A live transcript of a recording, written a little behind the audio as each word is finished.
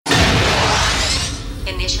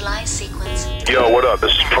Initialize sequence. Yo, what up?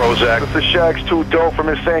 This is Prozac. This is Shag's Too Dope from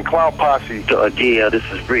his St. Cloud Posse. This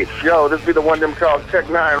is Breeze. Yo, this be the one them called Tech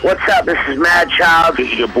 9. What's up? This is Mad Child.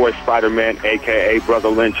 This is your boy Spider-Man, a.k.a. Brother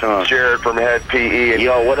Lynch. Jared from Head PE.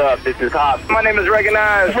 Yo, what up? This is Cobb. My name is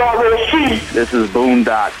Recognized. This is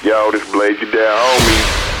Boondock. Yo, this Blade You Down,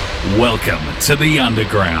 homie. Welcome to the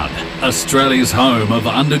Underground, Australia's home of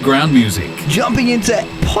underground music. Jumping into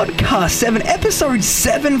podcast 7, episode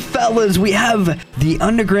 7, fellas. We have the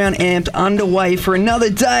Underground Amped underway for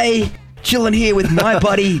another day. Chilling here with my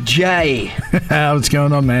buddy, Jay. What's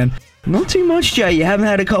going on, man? Not too much, Jay. You haven't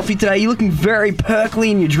had a coffee today. You're looking very perkly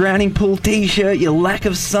in your Drowning Pool t-shirt, your lack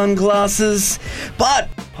of sunglasses. But,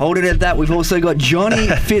 hold it at that, we've also got Johnny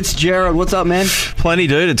Fitzgerald. What's up, man? Plenty,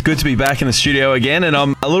 dude. It's good to be back in the studio again, and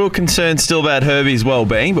I'm a little concerned still about Herbie's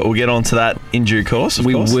well-being, but we'll get on to that in due course, of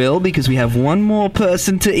course. We will, because we have one more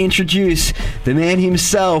person to introduce. The man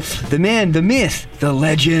himself, the man, the myth, the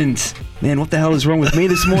legend. Man, what the hell is wrong with me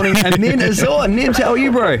this morning? And Nin Azor. Nin, how are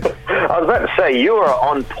you, bro? I was about to say, you are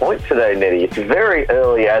on point today, Nettie. It's very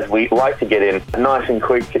early, as we like to get in nice and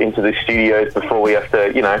quick into the studios before we have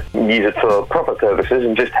to, use it for proper purposes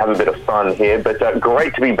and just have a bit of fun here. But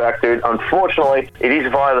great to be back, dude. Unfortunately, it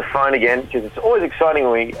is via the phone again, because it's always exciting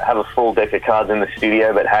when we have a full deck of cards in the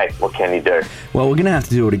studio. But hey, what can you do? Well, we're going to have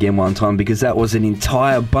to do it again one time, because that was an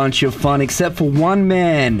entire bunch of fun, except for one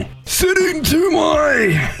man sitting to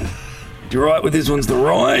my... You're right with this one's the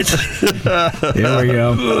right. There we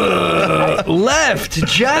go. Left,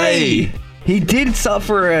 Jay. Hey. He did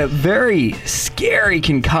suffer a very scary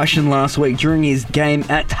concussion last week during his game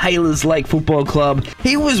at Taylor's Lake Football Club.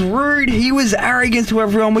 He was rude, he was arrogant to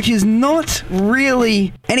everyone, which is not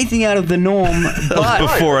really anything out of the norm. But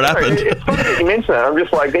before it happened. It's funny that you mentioned that. I'm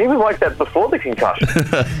just like, he was like that before the concussion.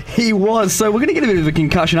 He was. So we're going to get a bit of a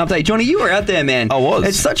concussion update. Johnny, you were out there, man. I was.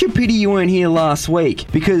 It's such a pity you weren't here last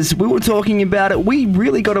week, because we were talking about it. We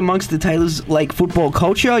really got amongst the Taylor's Lake football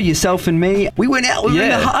culture, yourself and me. We went out, we were in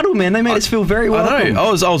the huddle, man. They made us feel very welcome. I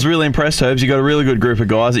was really impressed, Herbs. You got a really good group of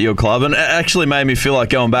guys at your club, and it actually made me feel like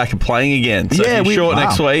going back and playing again. So if you're short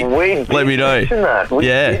next week, let me know. We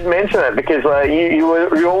did mention that, because you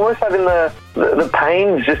were almost having the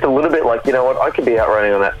pains just a little bit, like, you know what, I could be out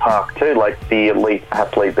running on that park too, like the elite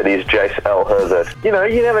athlete that is Jace L. Herbert. You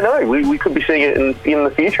never know. We could be seeing it in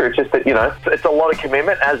the future. It's just that, it's a lot of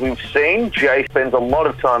commitment. As we've seen, Jay spends a lot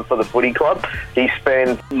of time for the footy club. He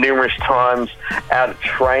spends numerous times out at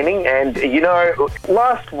training, and,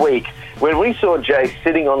 last week, when we saw Jay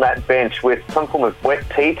sitting on that bench with some form of wet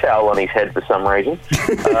tea towel on his head for some reason,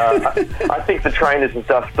 I think the trainers and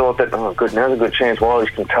stuff thought that, oh, good, now's a good chance while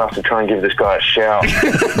he's concussed to try and give this guy a shower.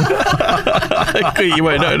 You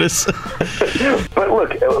won't notice. But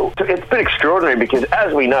look, it's been extraordinary, because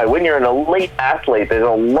as we know, when you're an elite athlete, there's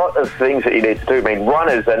a lot of things that you need to do. I mean,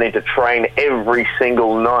 runners, they need to train every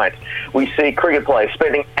single night. We see cricket players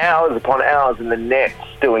spending hours upon hours in the nets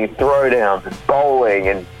doing throwdowns and bowling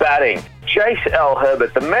and batting. Jace L.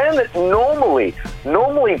 Herbert, the man that normally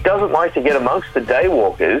doesn't like to get amongst the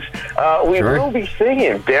daywalkers, we will be seeing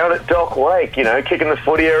him down at Dock Lake, kicking the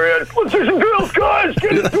footy around. Let's do some drills, guys!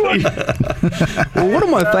 Get into it! Well, one of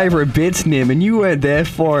my favourite bits, Nim, and you weren't there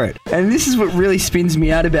for it. And this is what really spins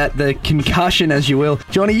me out about the concussion, as you will.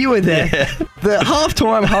 Johnny, you were there. Yeah. The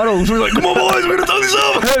half-time huddles, we were like, come on, boys, we're going to do this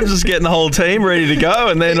up! Herb's just getting the whole team ready to go,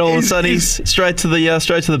 and then all of a sudden he's straight to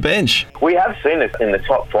the bench. We have seen this in the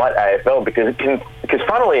top flight AFL, because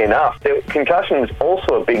funnily enough, concussion is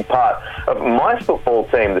also a big part of my football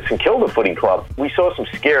team, the St Kilda Footy Club. We saw some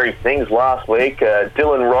scary things last week.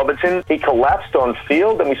 Dylan Robertson, he collapsed on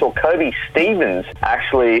field, and we saw Kobe Stevens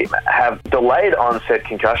actually have delayed onset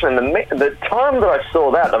concussion. And the time that I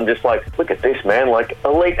saw that, I'm just like, look at this, man. Like,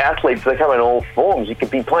 elite athletes, they come in all forms. You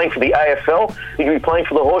could be playing for the AFL, you could be playing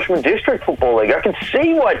for the Horsham District Football League. I can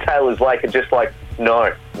see why Taylor's Lake are just like,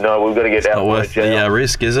 no, we've got to get out. Not worth the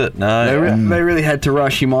risk, is it? No. They really had to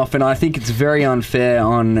rush him off, and I think it's very unfair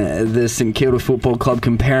on the St Kilda Football Club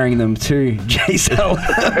comparing them to JSL.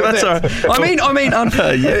 That's all right. I mean,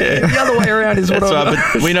 unfair. Yeah. The other way around is what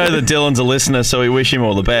right, but we know that Dylan's a listener, so we wish him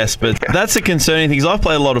all the best. But that's the concerning thing. I've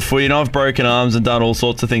played a lot of footy, and I've broken arms and done all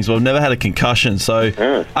sorts of things, but I've never had a concussion.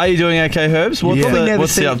 So, Are you doing okay, Herbs? What's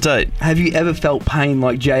the update? Have you ever felt pain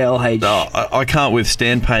like JLH? No, I can't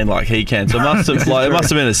withstand pain like he can. So it must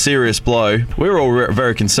have been a serious blow. We were all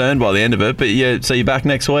very concerned by the end of it. But so you're back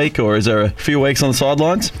next week, or is there a few weeks on the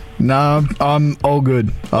sidelines? No, I'm all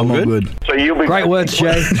good. I'm all good. So you'll be Great words,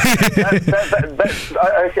 Jay.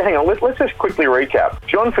 Hang on, let's just quickly recap.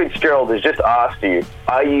 John Fitzgerald has just asked you,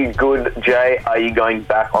 are you good, Jay? Are you going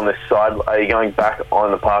back on the side? Are you going back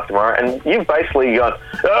on the park tomorrow? And you've basically gone,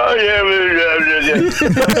 oh, yeah.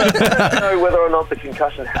 I don't know whether or not the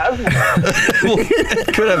concussion has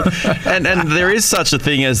Could have. And there is such a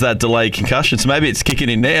thing as that delayed concussion, so maybe it's kicking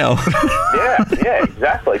in now. Yeah,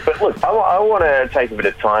 exactly. But look, I want to take a bit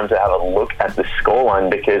of time to have a look at the scoreline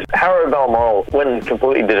because Harrow Balmoral went and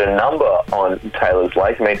completely did a number on Taylor's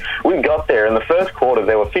Lake. I mean, we got there in the first quarter,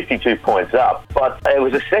 there were 52 points up, but it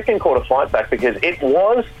was a second quarter fight back because it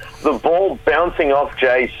was the ball bouncing off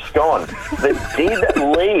Jay's scone that did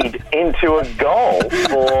lead into a goal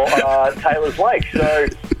for Taylor's Lake. So,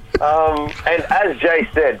 and as Jay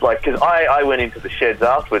said, because I went into the sheds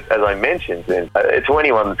afterwards, as I mentioned, and to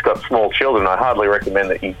anyone that's got small children, I hardly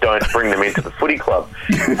recommend that you don't bring them into the footy club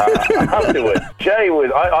afterwards. Jay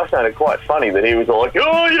I found it quite funny that he was all like,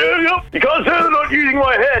 oh, yeah, you can't say they're not using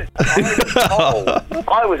my head.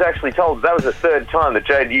 I was actually told that was the third time that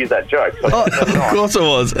Jay had used that joke. So Of course it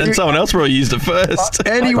was. And someone else probably used it first.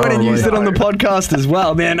 And he went and used it on the podcast as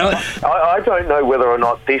well, man. I don't know whether or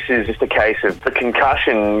not this is just a case of the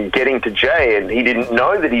concussion getting to Jay and he didn't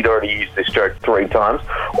know that he'd already used this joke 3 times,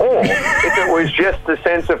 or if it was just the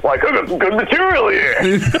sense of I've got some good material here.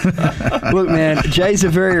 Look, man, Jay's a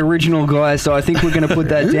very original guy, so I think we're going to put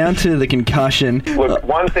that down to the concussion. Look,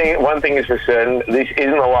 one thing is for certain, this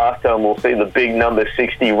isn't the last time we'll see the big number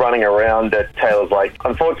 60 running around at Taylor's Lake.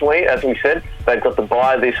 Unfortunately, as we said, they've got the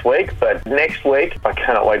bye this week, but next week, I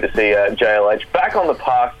cannot wait to see JLH back on the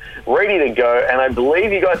park, ready to go, and I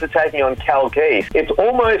believe you guys are taking on Cal Keys. It's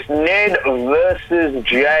almost Ned versus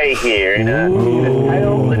Jay here in a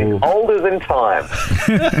tale that is older than time.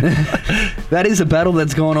 That is a battle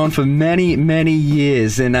that's gone on for many, many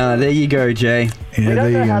years, and there you go, Jay. Yeah, We don't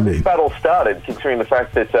there know you how go. this battle started, considering the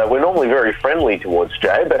fact that we're normally very friendly towards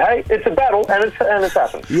Jay, but hey, it's a battle, and it's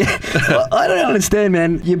happened. Yeah, well, I don't understand,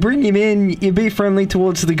 man. You bring him in, you be friendly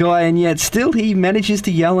towards the guy, and yet still he manages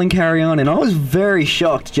to yell and carry on, and I was very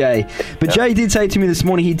shocked, Jay. But Jay did say to me this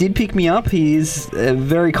morning, he did pick me up. He is a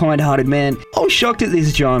very kind-hearted man. I was shocked at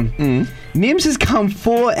this, John. Nims has come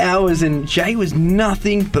 4 hours, and Jay was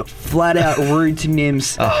nothing but flat-out rude to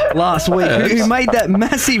Nims last week, who made that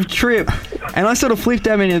massive trip. And I sort of flipped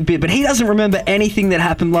at him in a bit, but he doesn't remember anything that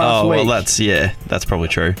happened last week. Oh, well, that's probly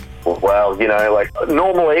true. Well,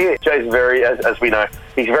 normally Jay's very, as we know,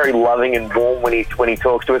 he's very loving and warm when he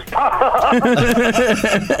talks to us.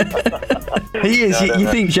 He is. You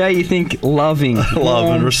think Jay, you think loving. Love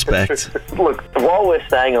and respect. Look, while we're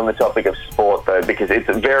staying on the topic of sport, though, because it's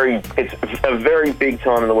a very big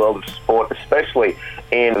time in the world of sport, especially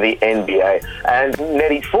in the NBA. And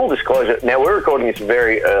Nettie, full disclosure, now we're recording this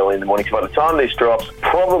very early in the morning, so by the time this drops,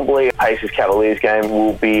 probably Pacers-Cavaliers game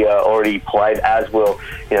will be already played, as will,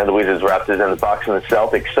 the Wizards, Raptors, and the Bucks and the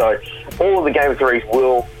Celtics. So all of the Game 3s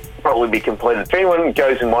will probably be completed. If anyone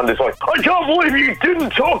goes and wonders, I can't believe you didn't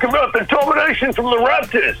talk about the domination from the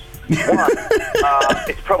Raptors. One,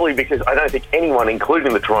 it's probably because I don't think anyone,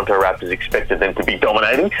 including the Toronto Raptors, expected them to be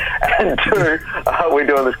dominating. And 2, we're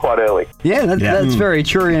doing this quite early. Yeah, that's very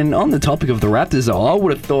true. And on the topic of the Raptors, though, I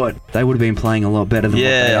would have thought they would have been playing a lot better than what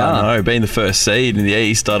they are. I know. Being the first seed in the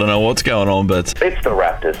East, I don't know what's going on, but It's the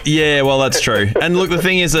Raptors. yeah, well, that's true. And look, the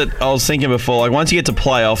thing is that I was thinking before, once you get to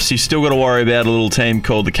playoffs, you still got to worry about a little team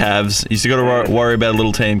called the Cavs. You still got to worry about a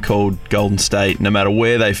little team called Golden State. No matter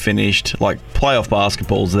where they finished, playoff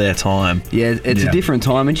basketball's their time. Yeah, it's a different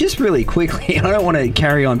time. And just really quickly, I don't want to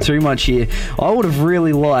carry on too much here. I would have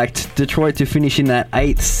really liked Detroit to finish in that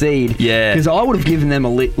 8th seed. Yeah. Because I would have given them a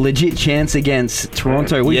legit chance against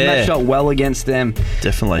Toronto. We matched up well against them.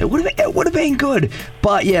 Definitely. It would have been good.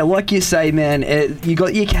 But yeah, like you say, man, you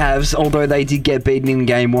got your Cavs, although they did get beaten in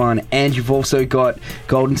Game 1, and you've also got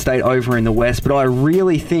Golden State over in the West. But I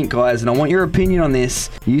really think, guys, and I want your opinion on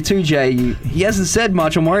this, you too, Jay, he hasn't said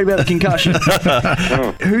much. I'm worried about the concussion.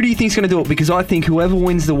 Who do you think's going to do it? Because I think whoever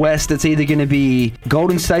wins the West, it's either going to be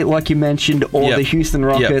Golden State, like you mentioned, or the Houston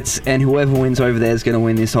Rockets, and whoever wins over there is going to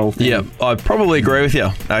win this whole thing. Yeah, I probably agree with you,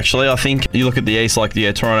 actually. I think you look at the East,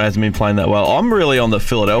 Toronto hasn't been playing that well. I'm really on the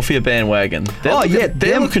Philadelphia bandwagon.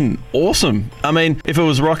 They're looking awesome. I mean, if it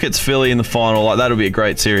was Rockets-Philly in the final, that would be a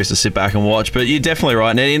great series to sit back and watch. But you're definitely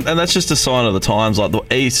right, and that's just a sign of the times.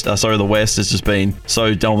 The West has just been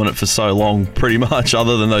so dominant for so long, pretty much,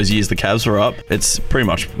 other than those years the Cavs were up. It's pretty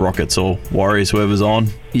much Rockets or Warriors, whoever's on,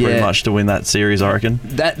 pretty much to win that series, I reckon.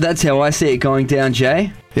 That's how I see it going down,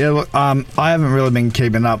 Jay. Yeah, look, I haven't really been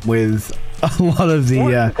keeping up with a lot of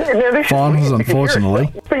the finals,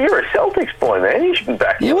 unfortunately. But you're a Celtics boy, man. You should be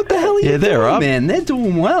back. Yeah, what the hell are you they're doing, up. man? They're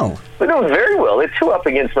doing well. They're doing very well. They're 2 up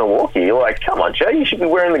against Milwaukee. You're like, come on, Jay, you should be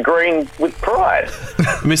wearing the green with pride.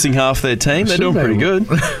 Missing half their team. They're doing pretty good.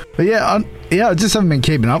 But I just haven't been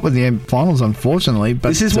keeping up with the finals, unfortunately. But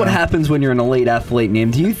This is what happens when you're an elite athlete,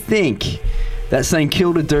 Nim. Do you think that St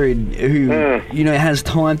Kilda dude who, has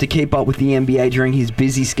time to keep up with the NBA during his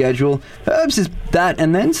busy schedule, Herbs is that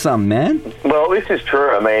and then some, man? Well, this is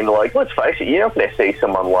true. I mean, like, let's face it, you're not going to see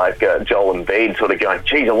someone like Joel Embiid sort of going,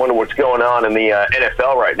 geez, I wonder what's going on in the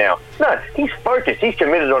NFL right now. No, he's focused. He's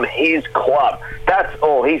committed on his club. That's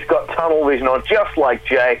all. He's got tunnel vision on, just like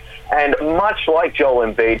Jay. And much like Joel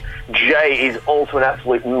Embiid, Jay is also an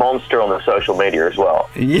absolute monster on the social media as well.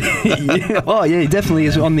 Yeah. Oh, yeah, he definitely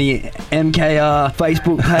is on the MKR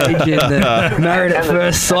Facebook page and the Married at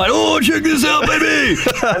First Sight. Oh, check this out, baby!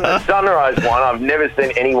 And the Sunrise one, I've never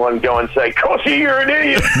seen anyone go and say, Koshy, you're an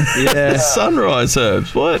idiot! Yeah. Sunrise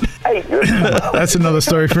Herbs, what? Hey, That's another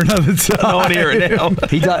story for another time. I want to hear it now.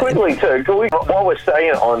 quickly too, while we're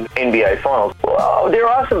staying on NBA Finals, there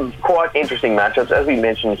are some quite interesting matchups. As we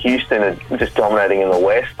mentioned, Houston are just dominating in the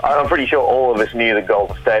West. I'm pretty sure all of us knew that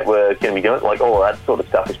Golden State were going to be doing like all of that sort of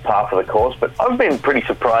stuff is par for the course, but I've been pretty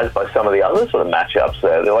surprised by some of the other sort of matchups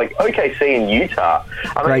there. They're like OKC and Utah.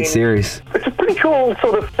 Great series. It's a pretty cool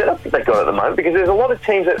sort of setup that they got at the moment because there's a lot of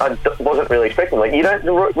teams that I wasn't really expecting. Like, you don't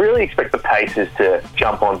really expect the Pacers to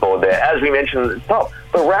jump on board there. As we mentioned at the top,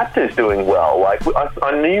 the Raptors doing well. Like,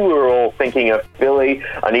 I knew we were all thinking of Philly.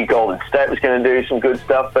 I knew Golden State was going to do some good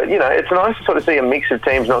stuff. But, it's nice to sort of see a mix of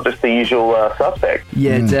teams, not just the usual suspects.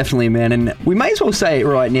 Yeah, definitely, man. And we may as well say it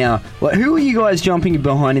right now. Like, who are you guys jumping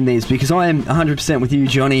behind in these? Because I am 100% with you,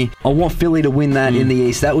 Johnny. I want Philly to win that in the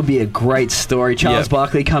East. That would be a great story. Charles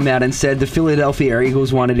Barkley come out and said the Philadelphia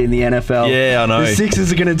Eagles won it in the NFL. Yeah, I know. The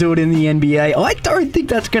Sixers are going to do it in the NBA. I don't think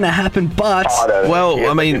that's going to happen, but...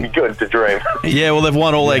 I mean... It'd be good to dream. Yeah, well, they've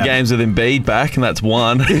won all their games with Embiid back, and that's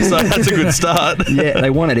one. So that's a good start. Yeah, they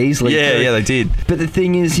won it easily. Yeah, they did. But the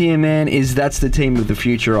thing is here, man, is that's the team of the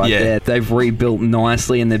future right there. They've rebuilt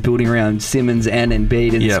nicely, and they're building around Simmons and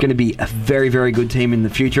Embiid, and it's going to be a very, very good team in the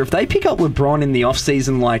future. If they pick up LeBron in the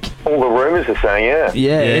offseason, like... All the rumours are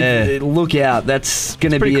saying, look out. That's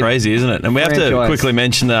going to be... pretty crazy, isn't it? And we have to quickly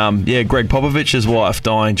mention, Greg Popovich's wife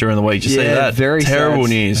dying during the week. Did you see that? Very terrible sad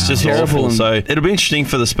news. Just terrible. awful. So it'll be interesting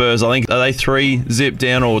for the Spurs. I think, are they 3 zip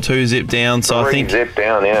down or 2 zip down? So I think... 3 zip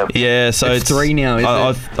down, yeah. Yeah, so it's 3 now, isn't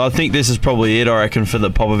it? I think this is probably it, I reckon, for the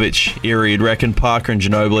Popovich era. You'd reckon Parker and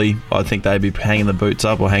Ginobili, I think they'd be hanging the boots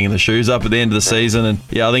up or hanging the shoes up at the end of the season. And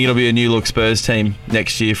I think it'll be a new look Spurs team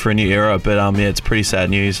next year for a new era. But it's pretty sad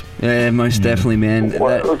news. Yeah, most definitely, man.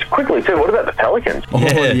 Well, quickly too, what about the Pelicans?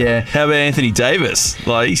 How about Anthony Davis?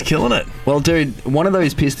 Like, he's killing it. Well, dude, one of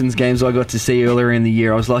those Pistons games I got to see earlier in the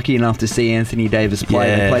year, I was lucky enough to see Anthony Davis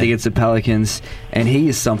play. He played against the Pelicans, and he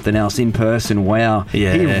is something else in person. Wow.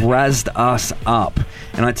 Yeah. He razzed us up.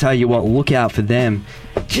 And I tell you what, look out for them.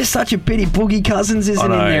 Just such a pity Boogie Cousins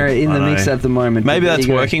isn't in there in the mix at the moment. Maybe that's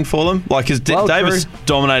working for them. Like, because Davis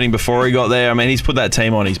dominating before he got there. I mean, he's put that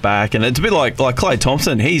team on his back. And it's a bit like Klay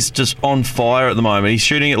Thompson. He's just on fire at the moment. He's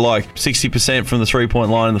shooting at like 60% from the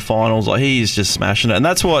three-point line in the finals. Like, he's just smashing it. And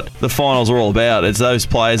that's what the finals are all about. It's those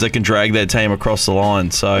players that can drag their team across the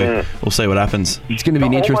line. So we'll see what happens. It's going to be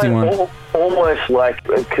an interesting one. Almost like,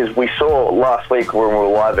 because we saw last week when we were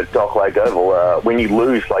live at Dock Lake Oval, when you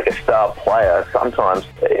lose like a star player, sometimes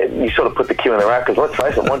you sort of put the cue in the rack, because let's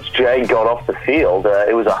face it, once Jay got off the field,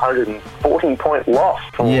 it was a 114-point loss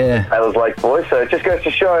from Taylor's Lake boys. So it just goes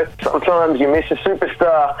to show, sometimes you miss a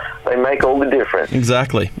superstar, they make all the difference.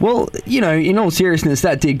 Exactly. Well, in all seriousness,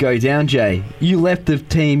 that did go down, Jay. You left the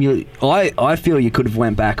team. I feel you could have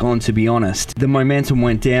went back on, to be honest. The momentum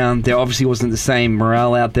went down. There obviously wasn't the same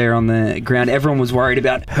morale out there on the ground. Everyone was worried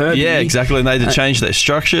about Herbie. Yeah, exactly. And they had to change their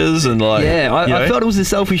structures and I felt it was a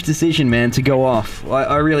selfish decision, man, to go off.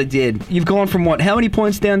 I really did. You've gone from what? How many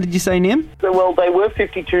points down did you say, Nim? Well, they were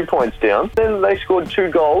 52 points down. Then they scored 2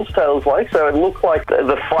 goals, Taylor's Lake, so it looked like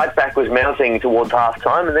the fight back was mounting towards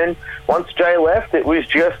half-time. And then once Jay left, it was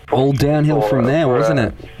just... all downhill from there, wasn't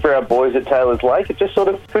it? For our boys at Taylor's Lake, it just sort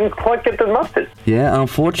of couldn't quite get the mustard. Yeah,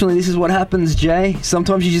 unfortunately, this is what happens, Jay.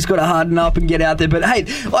 Sometimes you just got to harden up and get out there. But hey,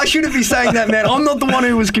 I shouldn't be saying that, man. I'm not the one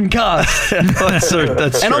who was concussed. That's true.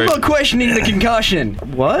 And I'm not questioning the concussion.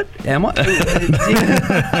 What? Am I?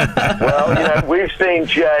 Well, we've seen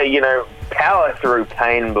Jay, power through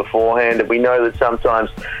pain beforehand, and we know that sometimes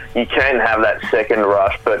you can have that second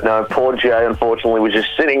rush, but no, poor Jay, unfortunately, was just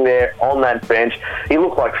sitting there on that bench. He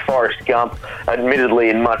looked like Forrest Gump, admittedly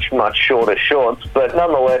in much, much shorter shorts, but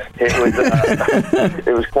nonetheless,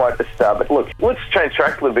 it was quite the start. But look, let's change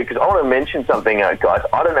track a little bit, because I want to mention something, guys.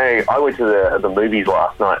 I don't know, I went to the movies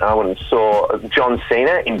last night, and I went and saw John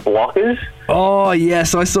Cena in Blockers. Oh,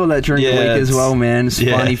 yes, I saw that during the week as well, man.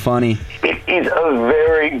 It's funny. It is a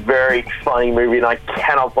very, very funny movie, and I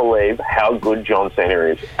cannot believe how good John Cena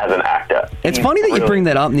is as an actor. It's funny that you bring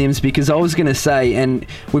that up, Nims, because I was going to say, and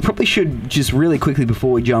we probably should just really quickly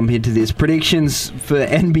before we jump into this, predictions for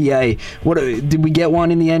NBA. What did we get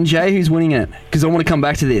one in the NJ? Who's winning it? Because I want to come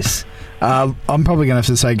back to this. I'm probably going to have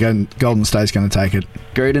to say Golden State's going to take it.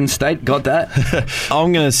 Golden State, got that?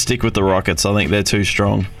 I'm going to stick with the Rockets. I think they're too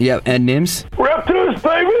strong. Yep, and Nims? Raptors,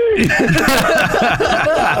 baby!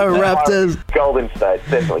 Raptors. Golden State,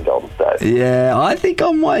 definitely Golden State. Yeah, I think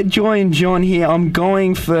I might join John here. I'm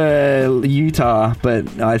going for Utah, but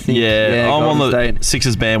I think... Yeah, I'm Golden on the State.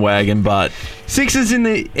 Sixers bandwagon, but... Sixers in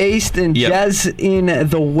the East and Jazz in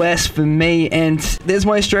the West for me. And there's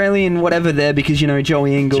my Australian whatever there because, you know,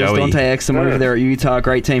 Joey Ingles, Dante Exum over there at Utah,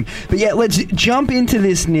 great team. But yeah, let's jump into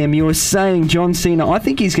this, Nim. You were saying John Cena, I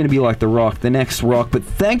think he's going to be like The Rock, the next Rock, but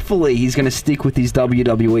thankfully he's going to stick with his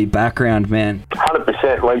WWE background, man.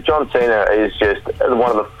 100%. Like, John Cena is just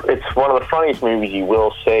one of the funniest movies you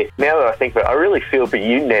will see. Now that I think about it, I really feel for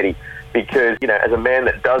you, Nettie, because, you know, as a man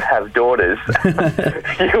that does have daughters,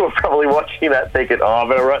 you were probably watching that thinking, I'm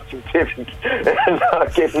going to write some tips and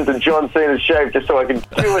get into John Cena's shape just so I can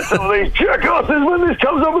do it some of these jerk-asses when this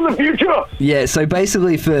comes up in the future. Yeah, so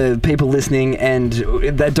basically for people listening and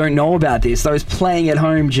that don't know about this, those playing at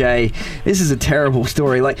home, Jay, this is a terrible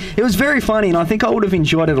story. Like, it was very funny, and I think I would have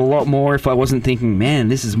enjoyed it a lot more if I wasn't thinking, man,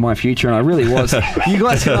 this is my future, and I really was. You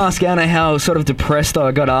guys can ask Anna how sort of depressed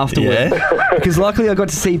I got afterward. Because luckily I got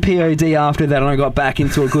to see POD after that and I got back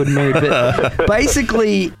into a good mood. But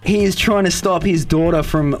basically, he is trying to stop his daughter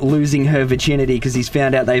from losing her virginity because he's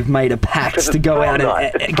found out they've made a pact to go out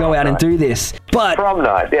and do this. But prom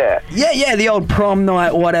night, yeah, the old prom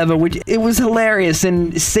night, whatever. Which it was hilarious,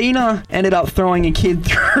 and Cena ended up throwing a kid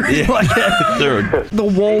through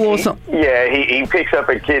the wall or something. Yeah, he picks up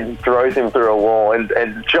a kid and throws him through a wall,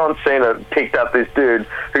 and John Cena picked up this dude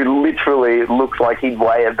who literally looks like he'd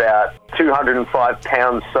weigh about 205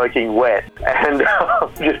 pounds soaking wet, and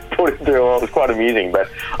just put him through a wall. It was quite amusing, but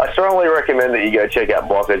I strongly recommend that you go check out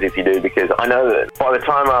Blockers if you do, because I know that by the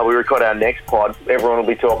time we record our next pod, everyone will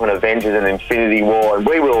be talking Avengers and Infinity War, and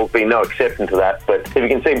we will be no exception to that. But if you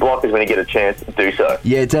can see Blockers when you get a chance, do so.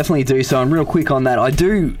 Yeah, definitely do so. And real quick on that, I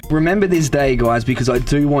do remember this day, guys, because I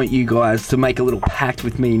do want you guys to make a little pact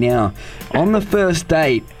with me now. On the first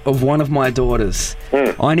date of one of my daughters,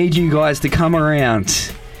 I need you guys to come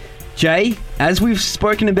around. Jay, as we've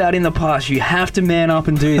spoken about in the past, you have to man up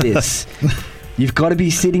and do this. You've got to be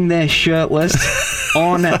sitting there shirtless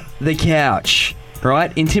on the couch.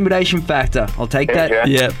 Right? Intimidation factor. I'll take that.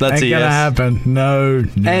 Yeah, that's Ain't gonna happen. No.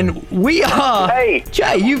 And we are... Hey,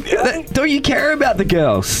 Jay, don't you care about the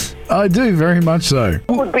girls? I do, very much so.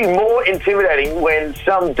 It would be more intimidating when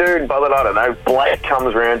some dude, by the, I don't know, Blake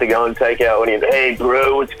comes around to go and take out one of his, hey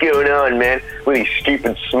bro, what's going on, man? With his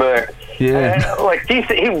stupid smirk. Yeah.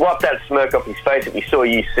 He'd wipe that smirk off his face if he saw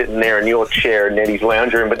you sitting there in your chair in Nettie's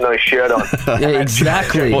lounge room but no shirt on. Yeah,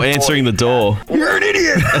 exactly. Or answering the door. You're an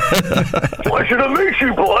idiot! Why should I meet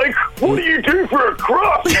you, Blake? What do you do for a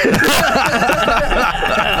crust?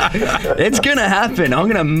 It's gonna happen. I'm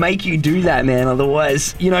gonna make you do that, man.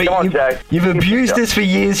 Otherwise, you know, Come on, Jay. you've abused us for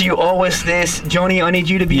years. You owe us this. Johnny, I need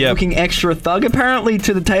you to be looking extra thug. Apparently,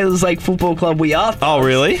 to the Taylor's Lake Football Club, we are thugs. Oh,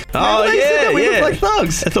 really? Oh, They said that we look like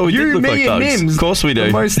thugs. I thought we did look like thugs. Nims, of course we do.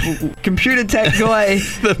 The most computer tech guy,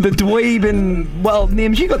 the dweeb, and, well,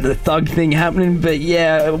 Nims, you got the thug thing happening, but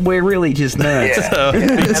yeah, we're really just nerds. Yeah.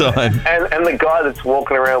 Big time. And the guy that's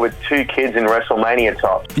walking around with two kids in WrestleMania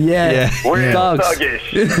tops. Yeah. We're thugs.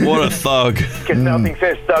 thuggish. What a thug. If nothing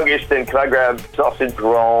says thuggish, then can I grab sausage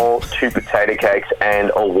roll, 2 potato cakes,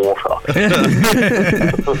 and a water?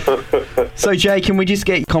 So, Jay, can we just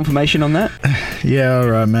get confirmation on that? Yeah, all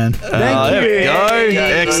right, man. Thank there you. we go.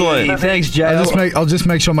 Excellent. Thanks, Jay. I'll just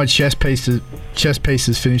make sure my chest piece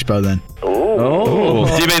is finished by then. Oh.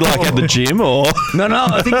 Do you mean like at the gym or? No,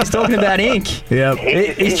 I think he's talking about ink. Yep.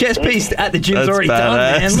 His chest piece at the gym's That's already done,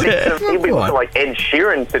 badass. man. He'd be looking like Ed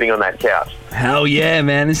Sheeran sitting on that couch. Hell yeah,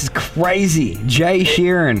 man. This is crazy. Jay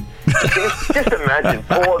Sheeran. Just imagine,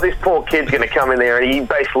 this poor kid's going to come in there and he's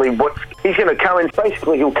going to come in,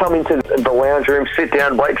 basically he'll come into the lounge room, sit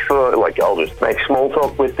down, wait for, I'll just make small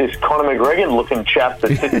talk with this Conor McGregor looking chap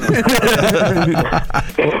that's sitting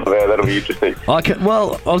yeah, that'll be interesting. I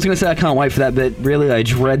was going to say I can't wait for that, but really I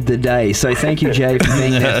dread the day. So thank you, Jay, for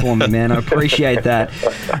being there for me, man. I appreciate that.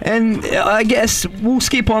 And I guess we'll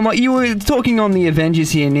skip on, you were talking on the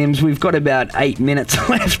Avengers here, Nims. We've got about 8 minutes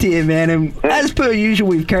left here, man. And as per usual,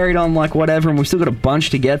 we've carried on whatever, and we've still got a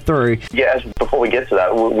bunch to get through. Yeah, before we get to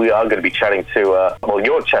that, we are going to be chatting to,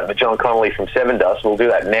 you're chatting to John Connolly from Sevendust. We'll do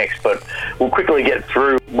that next, but we'll quickly get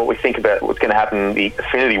through what we think about what's going to happen in the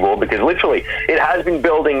Infinity War, because literally it has been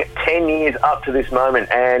building 10 years up to this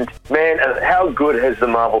moment, and man, how good has the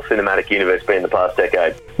Marvel Cinematic Universe been the past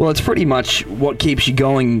decade? Well, it's pretty much what keeps you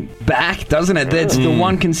going back, doesn't it? That's the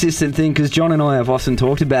one consistent thing, because John and I have often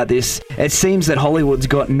talked about this. It seems that Hollywood's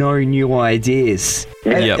got no new ideas.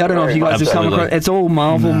 I don't know if you guys have come across. It's all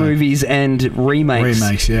Marvel movies and remakes.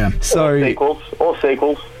 Remakes, yeah. So Or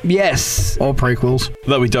sequels. Yes. Or prequels.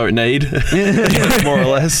 That we don't need, more or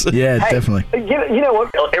less. Yeah, definitely. You know what?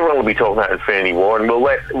 Everyone will be talking about Infinity War, and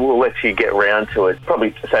we'll let you get round to it.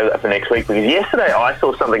 Probably save that for next week, because yesterday I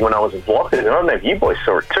saw something when I was in Blockers, and I don't know if you boys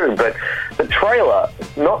saw it too, but the trailer,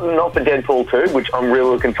 not for Deadpool 2, which I'm really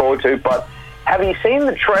looking forward to, but have you seen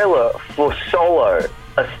the trailer for Solo,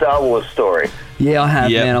 a Star Wars story? Yeah, I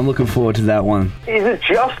have, man. I'm looking forward to that one. Is it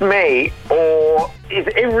just me, or is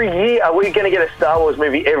every year, are we going to get a Star Wars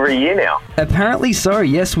movie every year now? Apparently so,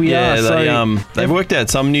 yes we are. Yeah, they've worked out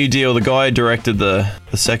some new deal. The guy who directed the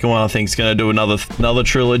second one, I think, is going to do another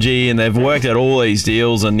trilogy, and they've worked out all these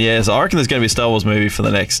deals, and so I reckon there's going to be a Star Wars movie for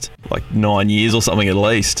the next, 9 years or something at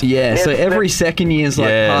least. Yeah, so every second year is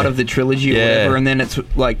part of the trilogy or whatever, and then it's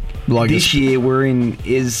this year we're in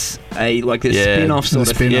is a spin-off sort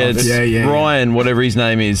of thing. Yeah, Ryan, whatever his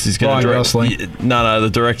name is going to direct. No, the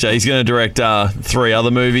director. He's going to direct 3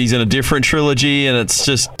 other movies in a different trilogy, and it's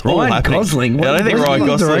just all happening. Gosling. I don't think Ryan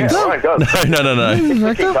Gosling.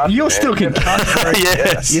 No. You're still concussed.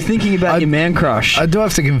 Yes. You're thinking about your man crush. I do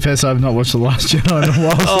have to confess I've not watched The Last Jedi in a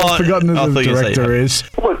while, so I've forgotten who the director is.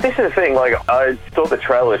 Look, this is the thing. I thought the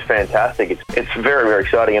trailer was fantastic. It's very, very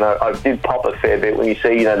exciting, and I did pop a fair bit when you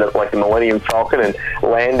see, the Millennium Falcon and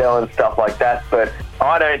Lando and stuff like that. But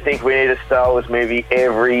I don't think we need a Star Wars movie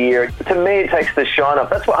every year. To me, it takes the shine off.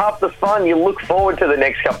 That's what half the fun. You look forward to the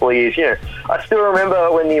next couple of years. I still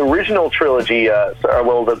remember when the original trilogy,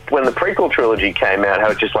 when the prequel trilogy came out, how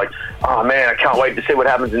it's just oh man, I can't wait to see what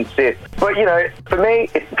happens in Sith. But for me,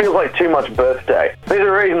 it feels like too much birthday. There's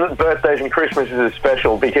a reason that birthdays and Christmases are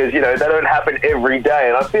special, because they don't happen every day,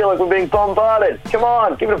 and I feel like we're being bombarded. Come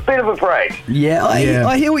on, give it a bit of a break. Yeah,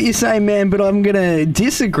 I hear what you're saying, man, but I'm gonna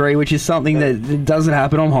disagree, which is something that doesn't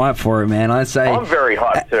happen. I'm hyped for it, man. I'd say I'm very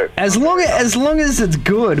hyped too. As long as it's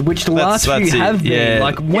good, which the last few have been.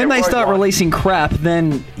 When they start releasing crap,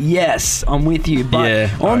 then yes, I'm with you. But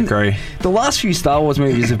I agree. The last few Star Wars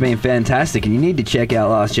movies have been fantastic, and you need to check out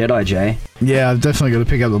Last Jedi, Jay. Yeah, I've definitely got to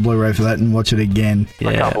pick up the Blu-ray for that and watch it again. Yeah.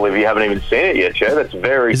 I can't believe you haven't even seen it yet, Joe. That's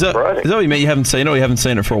very surprising. Is that what you mean? You haven't seen it, or you haven't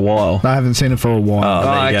seen it for a while? I haven't seen it for a while.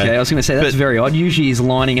 Oh, okay. I was going to say, that's very odd. Usually he's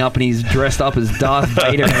lining up and he's dressed up as Darth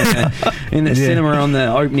Vader in the cinema on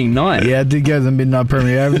the opening night. Yeah, I did go to the midnight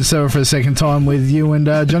premiere. I went to for a second time with you and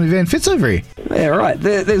Johnny Van Fitzover. Yeah, right.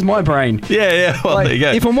 There's my brain. Yeah. Well, there you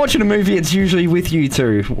go. If I'm watching a movie, it's usually with you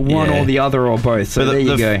two. One or the other or both. So there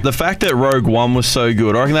you go. The fact that Rogue One was so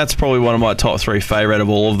good, I reckon that's probably one of my top 3 favourite of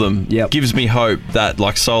all of them. Gives me hope that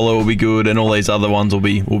Solo will be good, and all these other ones will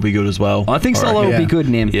be good as well. I think Solo will be good,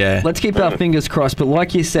 Nim. Yeah. Let's keep our fingers crossed. But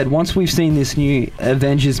like you said, once we've seen this new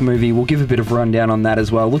Avengers movie, we'll give a bit of rundown on that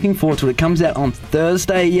as well. Looking forward to it. It comes out on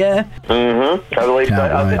Thursday, yeah? Mm-hmm. I believe so.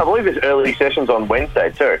 I believe there's early sessions on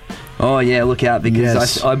Wednesday too. Oh, yeah, look out,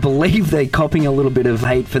 because I believe they're copping a little bit of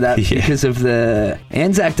hate for that because of the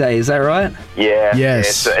Anzac Day, is that right? Yeah.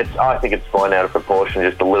 Yes. I think it's blown out of proportion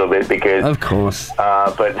just a little bit because... Of course.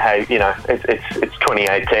 But hey, it's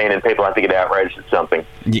 2018 and people have to get outraged at something.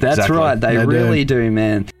 That's right, they really do,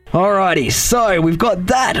 man. Alrighty, so we've got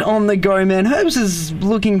that on the go, man. Herbs is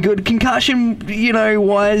looking good. Concussion,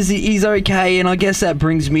 wise, he's okay. And I guess that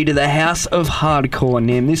brings me to the House of Hardcore,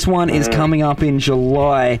 Nim. This one is coming up in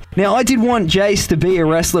July. Now, I did want Jace to be a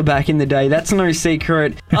wrestler back in the day. That's no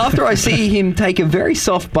secret. After I see him take a very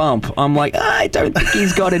soft bump, I'm like, I don't think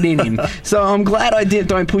he's got it in him. So I'm glad I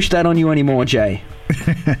don't push that on you anymore, Jay.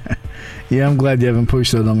 Yeah, I'm glad you haven't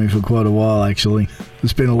pushed that on me for quite a while, actually.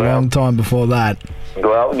 It's been a long time before that.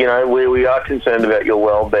 Well, we are concerned about your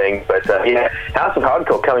well-being, but House of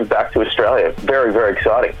Hardcore coming back to Australia. Very, very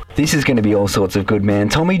exciting. This is going to be all sorts of good, man.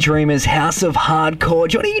 Tommy Dreamer's House of Hardcore.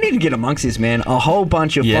 Johnny, you need to get amongst this, man. A whole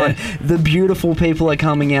bunch of fun. The Beautiful People are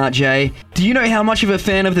coming out, Jay. Do you know how much of a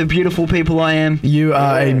fan of the Beautiful People I am? You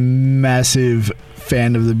are a massive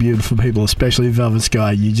fan of the Beautiful People, especially Velvet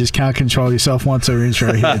Sky. You just can't control yourself once our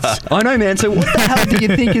intro hits. I know, man. So what the hell do you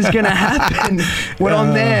think is going to happen when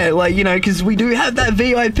I'm there? Because we do have that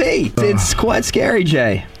VIP. It's quite scary,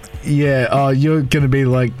 Jay. Yeah, you're going to be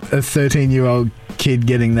like a 13-year-old kid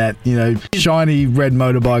getting that, shiny red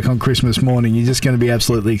motorbike on Christmas morning. You're just going to be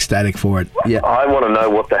absolutely ecstatic for it. Yeah. I want to know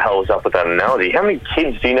what the hell is up with that analogy. How many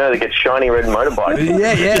kids do you know that get shiny red motorbikes?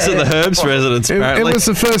 Yeah. Just at the Herbs residence, apparently. It was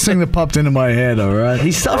the first thing that popped into my head, all right?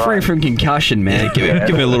 He's suffering from concussion, man. Yeah,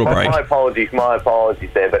 give me a little break. My apologies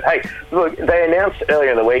there. But hey, look, they announced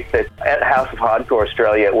earlier in the week that at House of Hardcore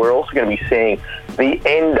Australia, we're also going to be seeing the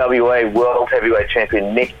NWA World Heavyweight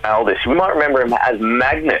Champion Nick Aldis. You might remember him as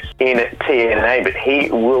Magnus in TNA, but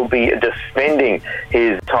he will be defending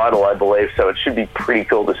his title, I believe, so it should be pretty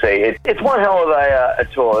cool to see. It's one hell of a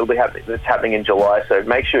tour. It's happening in July, so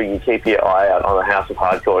make sure you keep your eye out on the House of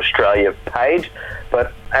Hardcore Australia page.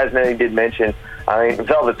 But as Nelly did mention,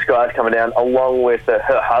 Velvet Sky's coming down along with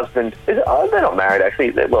her husband. They're not married,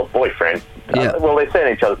 actually. Boyfriend. Yeah. They're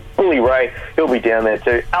seeing each other. Bully Ray, he'll be down there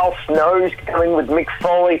too. Al Snow's coming with Mick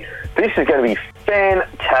Foley. This is going to be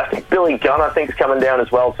fantastic. Billy Gunn, I think, is coming down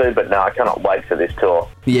as well too, but no, I cannot wait for this tour.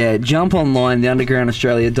 Yeah, jump online,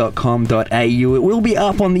 theundergroundaustralia.com.au. It will be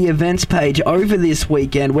up on the events page over this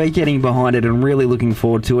weekend. We're getting behind it and really looking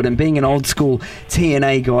forward to it. And being an old school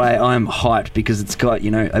TNA guy, I'm hyped because it's got,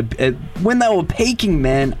 when they were peaking,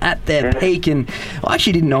 man, at their peak. And I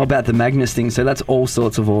actually didn't know about the Magnus thing, so that's all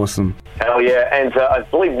sorts of awesome. Hell yeah, and I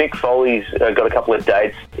believe Mick Foley's got a couple of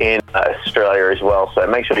dates in Australia as well, so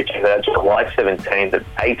make sure you check that out. July 17th and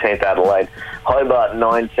 18th Adelaide, Hobart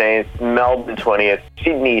 19th, Melbourne 20th,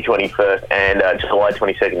 Sydney 21st, and July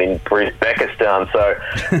 22nd in Uzbekistan. So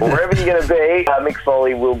wherever you're going to be, Mick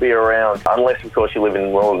Foley will be around, unless, of course, you live in the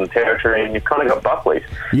Northern Territory and you've kind of got Buckley's.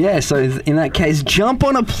 Yeah, so in that case, jump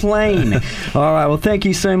on a plane. All right, well, thank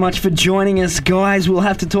you so much for joining us, guys. We'll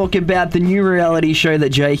have to talk about the new reality show that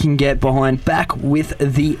Jay can get behind, Back with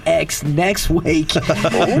the X, next week, which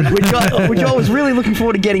I was really looking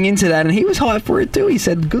forward to getting into that, and he was hyped for it too. He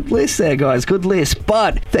said, good list there, guys, good list.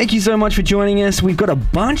 But thank you so much for joining us. We've got a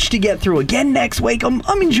bunch to get through again next week. I'm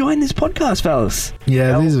enjoying this podcast, fellas.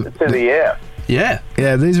 Yeah, these are... To the air. Yeah,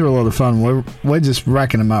 these are a lot of fun. We're just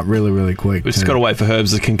racking them up really, really quick. We've just got to wait for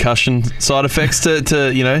Herb's concussion side effects to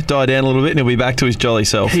die down a little bit, and he'll be back to his jolly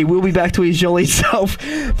self. He will be back to his jolly self.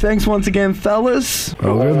 Thanks once again, fellas.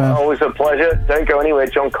 Good, man. Always a pleasure. Don't go anywhere.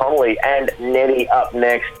 John Connolly and Nettie up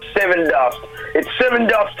next. Sevendust. It's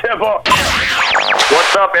Sevendust Temper.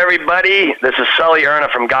 What's up, everybody? This is Sully Erna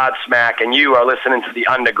from Godsmack, and you are listening to The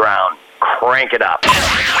Underground. Crank it up.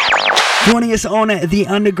 Joining us on The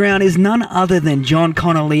Underground is none other than John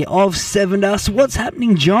Connolly of Sevendust. What's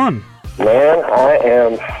happening, John? Man, I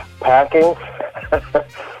am packing,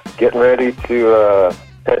 getting ready to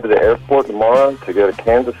head to the airport tomorrow to go to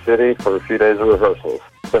Kansas City for a few days of rehearsals.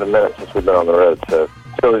 It's been a minute since we've been on the road, so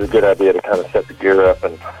it's always a good idea to kind of set the gear up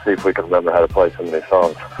and see if we can remember how to play some of these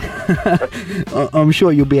songs. I'm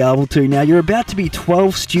sure you'll be able to. Now, you're about to be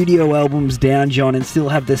 12 studio albums down, John, and still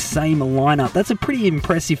have the same lineup. That's a pretty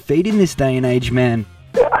impressive feat in this day and age, man.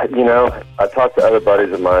 I talked to other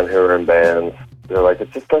buddies of mine who are in bands. They're like,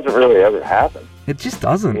 it just doesn't really ever happen. It just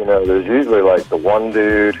doesn't. There's usually like the one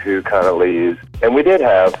dude who kind of leaves. And we did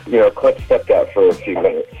have, Clint stepped out for a few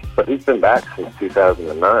minutes, but he's been back since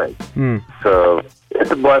 2009. So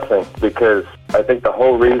it's a blessing because I think the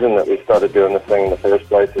whole reason that we started doing this thing in the first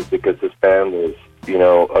place is because this band was,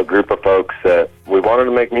 a group of folks that we wanted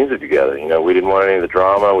to make music together. We didn't want any of the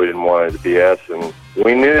drama. We didn't want any of the BS. And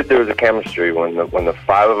we knew that there was a chemistry when the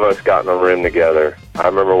five of us got in a room together. I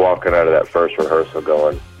remember walking out of that first rehearsal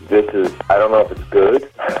going, I don't know if it's good,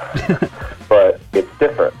 but it's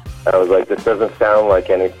different. I was like, this doesn't sound like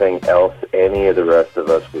anything else any of the rest of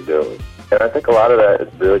us were doing. And I think a lot of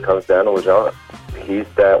that really comes down to LeJean. He's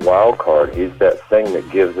that wild card. He's that thing that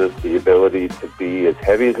gives us the ability to be as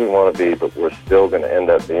heavy as we want to be, but we're still going to end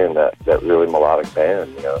up being that really melodic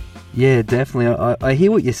band, Yeah, definitely. I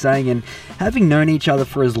hear what you're saying, and having known each other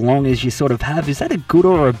for as long as you sort of have, is that a good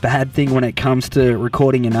or a bad thing when it comes to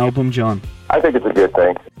recording an album, John? I think it's a good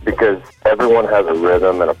thing because everyone has a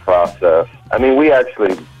rhythm and a process. I mean, we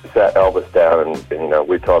actually sat Elvis down and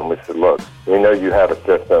we told him, we said, look, we know you have a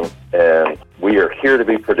system and we are here to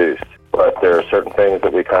be produced. but there are certain things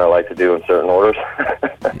that we kind of like to do in certain orders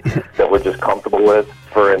that we're just comfortable with.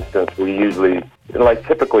 For instance, we usually, like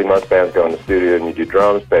typically most bands go in the studio and you do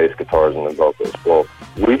drums, bass, guitars, and then vocals. Well,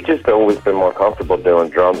 we've just always been more comfortable doing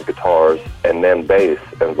drums, guitars, and then bass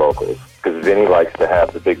and vocals. Because Vinny likes to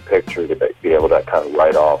have the big picture to be able to kind of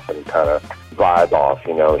write off and kind of vibe off.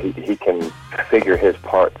 You know, he can figure his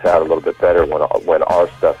parts out a little bit better when our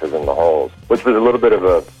stuff is in the holes, which was a little bit of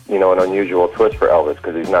a, you know, an unusual twist for Elvis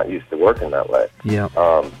because he's not used to working that way. Yeah.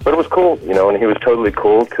 But it was cool, you know, and he was totally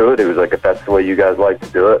cool to it. He was like, if that's the way you guys like to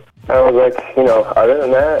do it. I was like, you know, other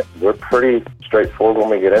than that, we're pretty straightforward when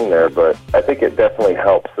we get in there, but I think it definitely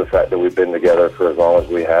helps the fact that we've been together for as long as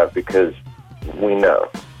we have because we know.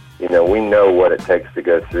 You know, we know what it takes to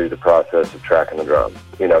go through the process of tracking the drums,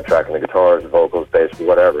 you know, tracking the guitars, vocals, bass,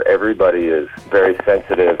 whatever. Everybody is very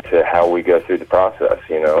sensitive to how we go through the process,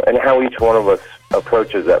 you know, and how each one of us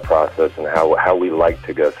approaches that process and how we like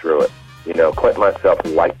to go through it. You know, Clint and myself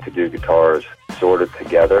like to do guitars sort of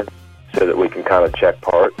together so that we can kind of check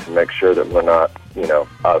parts and make sure that we're not, you know,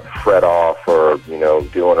 fret off or, you know,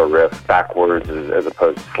 doing a riff backwards as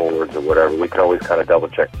opposed to forwards or whatever. We can always kind of double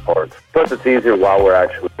check the parts. Plus it's easier while we're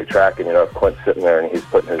actually tracking. You know, if Clint's sitting there and he's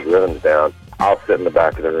putting his rhythms down, I'll sit in the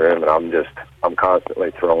back of the room and I'm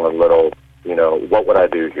constantly throwing little, you know, what would I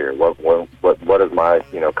do here? What is my,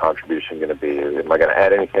 you know, contribution going to be? Am I going to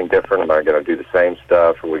add anything different? Am I going to do the same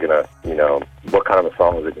stuff? Are we going to, you know, what kind of a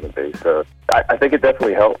song is it going to be? So I think it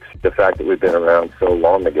definitely helps the fact that we've been around so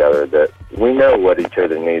long together that we know what each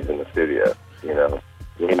other needs in the studio, you know.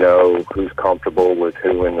 We know who's comfortable with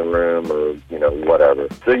who in the room or, you know, whatever.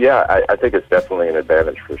 So, yeah, I think it's definitely an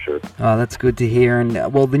advantage for sure. Oh, that's good to hear.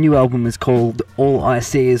 And, well, the new album is called All I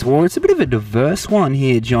See Is War. It's a bit of a diverse one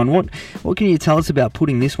here, John. What can you tell us about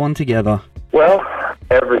putting this one together? Well,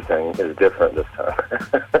 everything is different this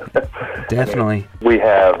time. Definitely. We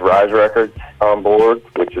have Rise Records on board,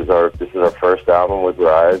 which is this is our first album with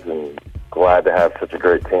Rise, and glad to have such a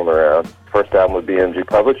great team around. First album with BMG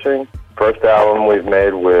Publishing. First album we've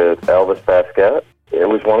made with Elvis Basquette. It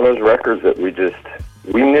was one of those records that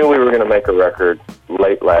we knew we were going to make a record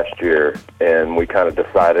late last year, and we kind of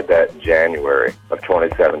decided that January of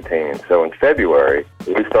 2017. So in February,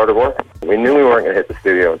 we started working. We knew we weren't going to hit the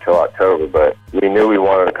studio until October, but we knew we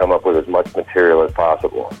wanted to come up with as much material as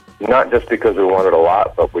possible. Not just because we wanted a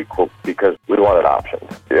lot, but because we wanted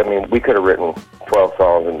options. I mean, we could have written 12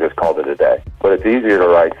 songs and just called it a day, but it's easier to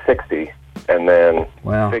write 60 and then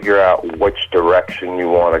figure out which direction you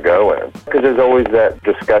want to go in. Because there's always that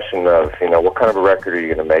discussion of, you know, what kind of a record are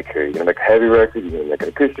you going to make here? Are you going to make a heavy record? Are you going to make an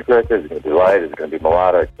acoustic record? Is it going to be light? Is it going to be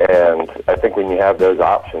melodic? And I think when you have those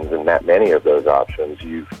options and that many of those options,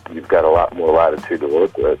 you've got a lot more latitude to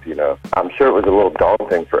work with, you know. I'm sure it was a little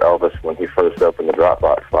daunting for Elvis when he first opened the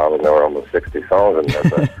Dropbox file and there were almost 60 songs in there.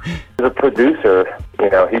 But as a producer, you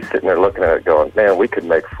know, he's sitting there looking at it going, man, we could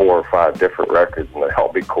make 4 or 5 different records and they'll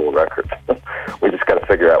all be cool records. We just got to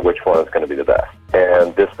figure out which one is going to be the best.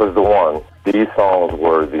 And this was the one. These songs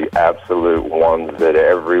were the absolute ones that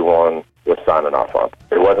everyone was signing off on.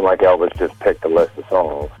 It wasn't like Elvis just picked a list of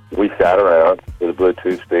songs. We sat around with a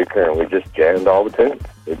Bluetooth speaker and we just jammed all the tunes.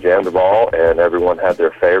 We jammed them all, and everyone had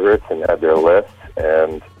their favorites and had their lists.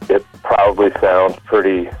 And it probably sounds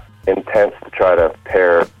pretty intense to try to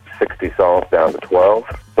pare 60 songs down to 12.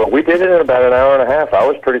 But we did it in about an hour and a half. I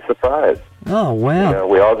was pretty surprised. Oh, wow. You know,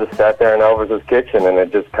 we all just sat there in Elvis's kitchen, and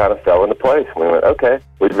it just kind of fell into place. We went, okay,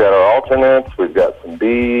 we've got our alternates, we've got some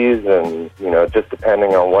Bs, and, you know, just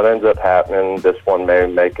depending on what ends up happening, this one may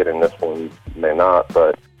make it and this one may not.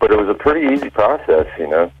 But it was a pretty easy process, you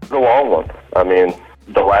know. It was a long one. I mean,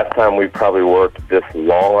 the last time we probably worked this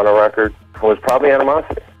long on a record was probably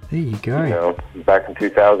Animosity. There you go. You know, back in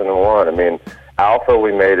 2001. I mean, Alpha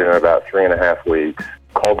we made in about 3.5 weeks.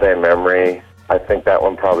 Cold Day Memory, I think that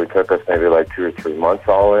one probably took us maybe like 2 or 3 months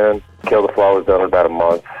all in. Kill the Flaw was done in about a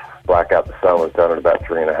month. Blackout the Sun was done in about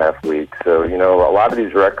 3.5 weeks. So, you know, a lot of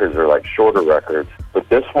these records are like shorter records. But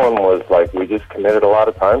this one was like, we just committed a lot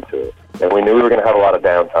of time to it. And we knew we were going to have a lot of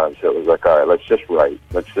downtime. So it was like, all right, let's just write.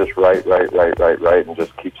 Let's just write, and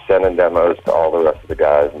just keep sending demos to all the rest of the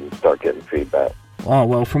guys and start getting feedback. Oh,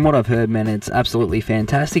 well, from what I've heard, man, it's absolutely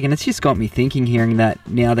fantastic. And it's just got me thinking, hearing that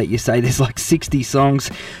now that you say there's like 60 songs.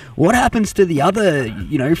 What happens to the other,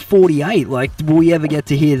 48? Like, will we ever get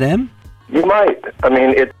to hear them? You might. I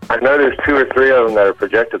mean, I know there's 2 or 3 of them that are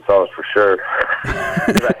projected songs for sure.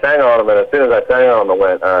 I sang on them, and as soon as I sang on them, I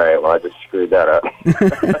went, all right, well, I just screwed that up.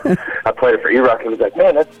 I played it for E-Rock, and he was like,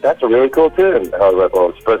 man, that's a really cool tune. And I was like, well,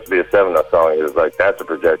 it's supposed to be a Sevendust song. He was like, that's a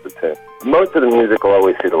projected tune. Most of the music will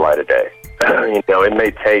always see the light of day. it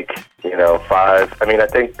may take, 5. I mean, I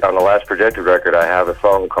think on the last projected record, I have a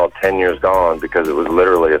song called 10 Years Gone because it was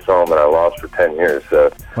literally a song that I lost for 10 years.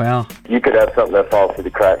 So wow. You could have something that falls through the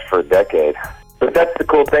cracks for a decade. But that's the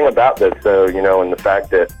cool thing about this, though, and the fact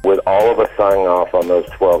that with all of us signing off on those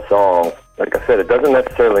 12 songs, like I said, it doesn't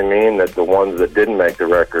necessarily mean that the ones that didn't make the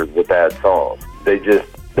record were bad songs.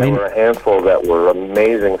 There were a handful that were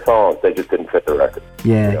amazing songs. They just didn't fit the record.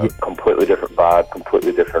 Yeah. Completely different vibe,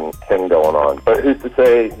 completely different thing going on. But who's to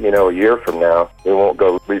say, a year from now, we won't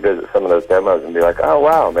go revisit some of those demos and be like, oh,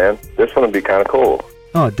 wow, man, this one would be kind of cool.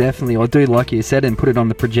 Oh, definitely. I do, like you said, and put it on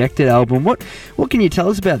the projected album. What can you tell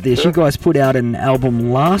us about this? Sure. You guys put out an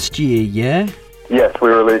album last year, yeah? Yes, we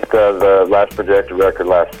released the last projected record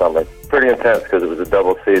last summer. Pretty intense because it was a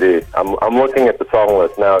double CD. I'm looking at the song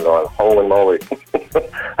list now going, holy moly,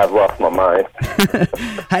 I've lost my mind.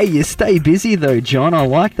 Hey, you stay busy though, John. I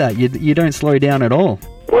like that. You don't slow down at all.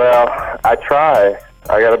 Well, I try.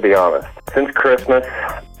 I got to be honest. Since Christmas,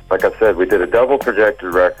 like I said, we did a double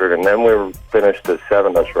projected record, and then we finished the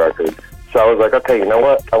Sevendust record. So I was like, okay, you know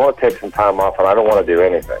what? I want to take some time off, and I don't want to do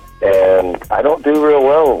anything. And I don't do real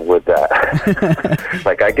well with that.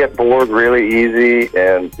 Like, I get bored really easy,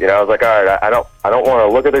 and, I was like, all right, I don't want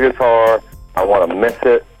to look at the guitar. I want to miss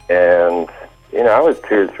it. And, I was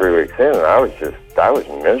 2 or 3 weeks in, and I was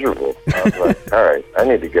miserable. I was like, all right, I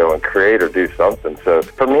need to go and create or do something. So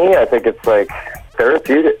for me, I think it's like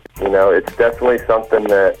therapeutic. It's definitely something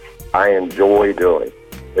that I enjoy doing.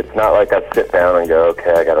 It's not like I sit down and go,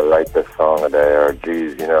 okay, I got to write this song a day, or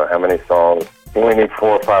geez, how many songs? We need 4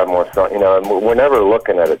 or 5 more songs, and we're never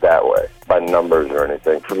looking at it that way by numbers or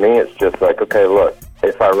anything. For me, it's just like, okay, look,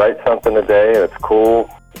 if I write something a day and it's cool,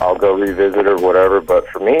 I'll go revisit or whatever. But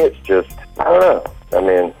for me, it's just, I don't know. I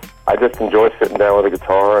mean, I just enjoy sitting down with a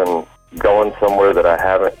guitar and going somewhere that I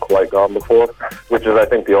haven't quite gone before, which is, I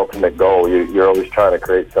think, the ultimate goal. You're always trying to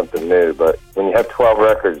create something new, but when you have 12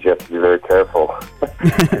 records, you have to be very careful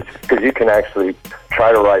because you can actually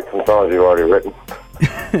try to write some songs you've already written.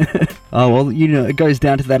 Oh, well, it goes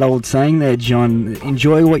down to that old saying there, John.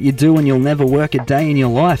 Enjoy what you do and you'll never work a day in your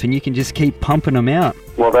life, and you can just keep pumping them out.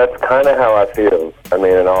 Well, that's kind of how I feel. I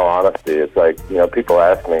mean, in all honesty, it's like, people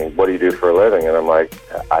ask me, what do you do for a living? And I'm like,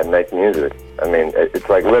 I make music. I mean, it's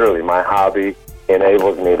like literally my hobby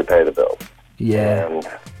enables me to pay the bills. Yeah. And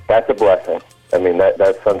that's a blessing. I mean,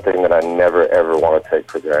 that's something that I never, ever want to take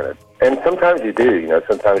for granted. And sometimes you do,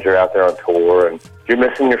 sometimes you're out there on tour and you're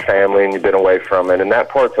missing your family and you've been away from it, and that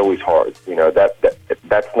part's always hard.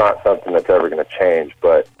 That's not something that's ever going to change.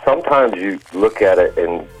 But sometimes you look at it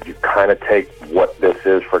and you kind of take what this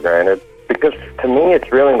is for granted, because to me,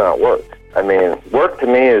 it's really not work. I mean, work to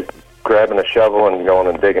me is grabbing a shovel and going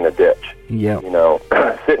and digging a ditch. Yeah.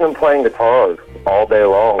 Sitting and playing guitar all day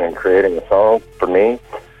long and creating a song, for me,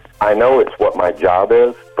 I know it's what my job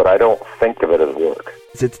is, but I don't think of it as work.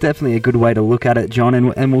 It's definitely a good way to look at it, John,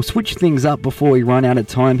 and we'll switch things up before we run out of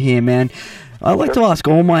time here, man. I like to ask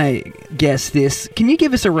all my guests this. Can you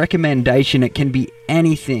give us a recommendation? It can be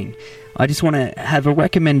anything. I just want to have a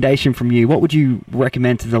recommendation from you. What would you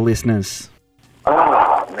recommend to the listeners?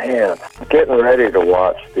 Oh, man. Getting ready to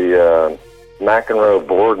watch the McEnroe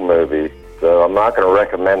Board movie, so I'm not going to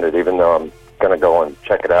recommend it, even though I'm going to go and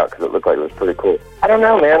check it out because it looked like it was pretty cool. I don't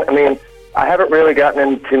know, man. I mean, I haven't really gotten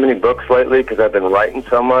into too many books lately because I've been writing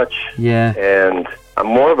so much. Yeah. And I'm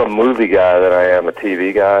more of a movie guy than I am a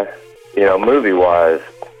TV guy. Movie-wise,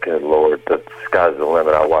 good Lord, the sky's the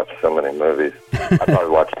limit. I watch so many movies. I probably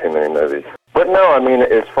watch too many movies. But no, I mean,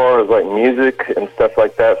 as far as like music and stuff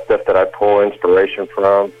like that, stuff that I pull inspiration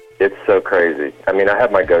from, it's so crazy. I mean, I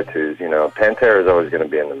have my go-tos, Pantera is always going to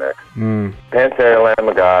be in the mix. Pantera, Lamb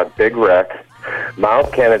of God, Big Wreck,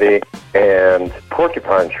 Miles Kennedy, and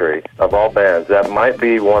Porcupine Tree, of all bands. That might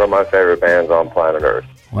be one of my favorite bands on planet Earth.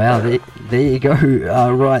 Wow, there you go,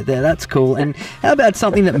 right there. That's cool. And how about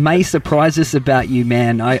something that may surprise us about you,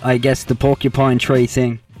 man? I guess the Porcupine Tree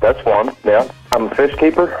thing. That's one, yeah. I'm a fish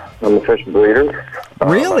keeper. I'm a fish breeder.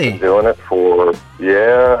 Really? I've been doing it for,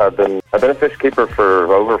 I've been a fish keeper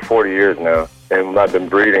for over 40 years now. And I've been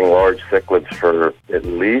breeding large cichlids for at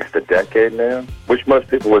least a decade now, which most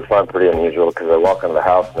people would find pretty unusual because they walk into the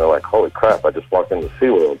house and they're like, holy crap, I just walked into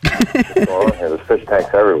SeaWorld. What's going on here? There's fish tanks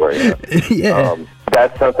everywhere. Yeah.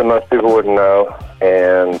 That's something most people wouldn't know.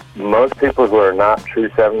 And most people who are not true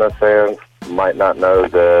Sevendust fans might not know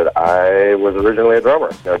that I was originally a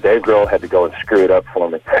drummer. Dave Grohl had to go and screw it up for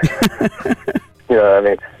me. I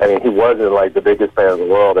mean, he wasn't like the biggest band in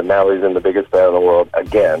the world, and now he's in the biggest band in the world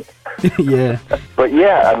again. Yeah. But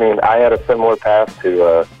yeah, I mean, I had a similar path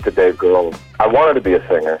to Dave Grohl. I wanted to be a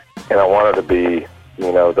singer, and I wanted to be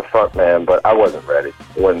the front man, but I wasn't ready.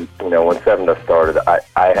 When Sevendust started, I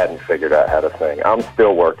hadn't figured out how to sing. I'm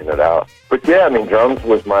still working it out. But yeah, I mean, drums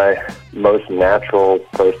was my most natural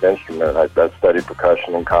first instrument. I studied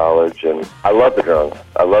percussion in college, and I love the drums.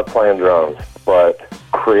 I love playing drums, but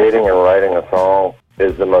creating and writing a song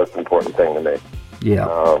is the most important thing to me.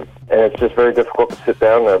 Yeah. And it's just very difficult to sit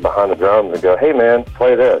down there behind the drums and go, hey, man,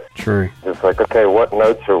 play this. True. It's like, okay, what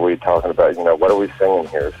notes are we talking about? What are we singing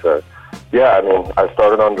here? So, yeah, I mean, I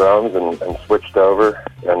started on drums and switched over,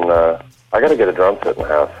 and I got to get a drum set in the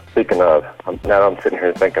house. Speaking of, now I'm sitting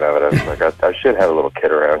here thinking of it, I was like, I should have a little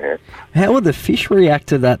kit around here. How will the fish react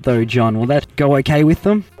to that, though, John? Will that go okay with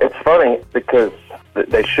them? It's funny because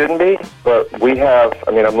they shouldn't be, but we have,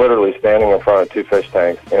 I'm literally standing in front of 2 fish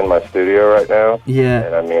tanks in my studio right now.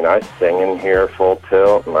 Yeah. And I sing in here full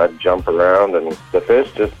tilt, and I jump around, and the fish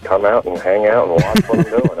just come out and hang out and watch what I'm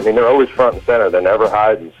doing. They're always front and center. They're never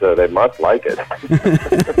hiding, so they must like it.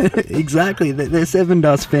 Exactly. They're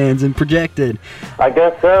Sevendust fans and projected. I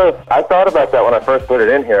guess so. I thought about that when I first put it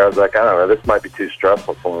in here. I was like, I don't know, this might be too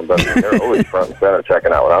stressful for them, but they're always front and center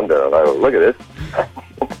checking out what I'm doing. I go, look at this.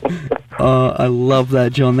 I love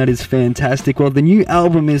that, John. That is fantastic. Well, the new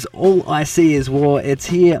album is All I See Is War. It's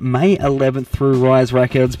here May 11th through Rise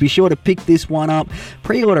Records. Be sure to pick this one up.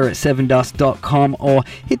 Pre-order at sevendust.com or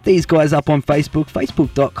hit these guys up on Facebook,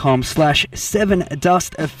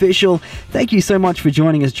 facebook.com/sevendustofficial. Thank you so much for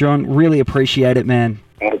joining us, John. Really appreciate it, man.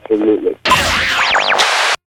 Absolutely.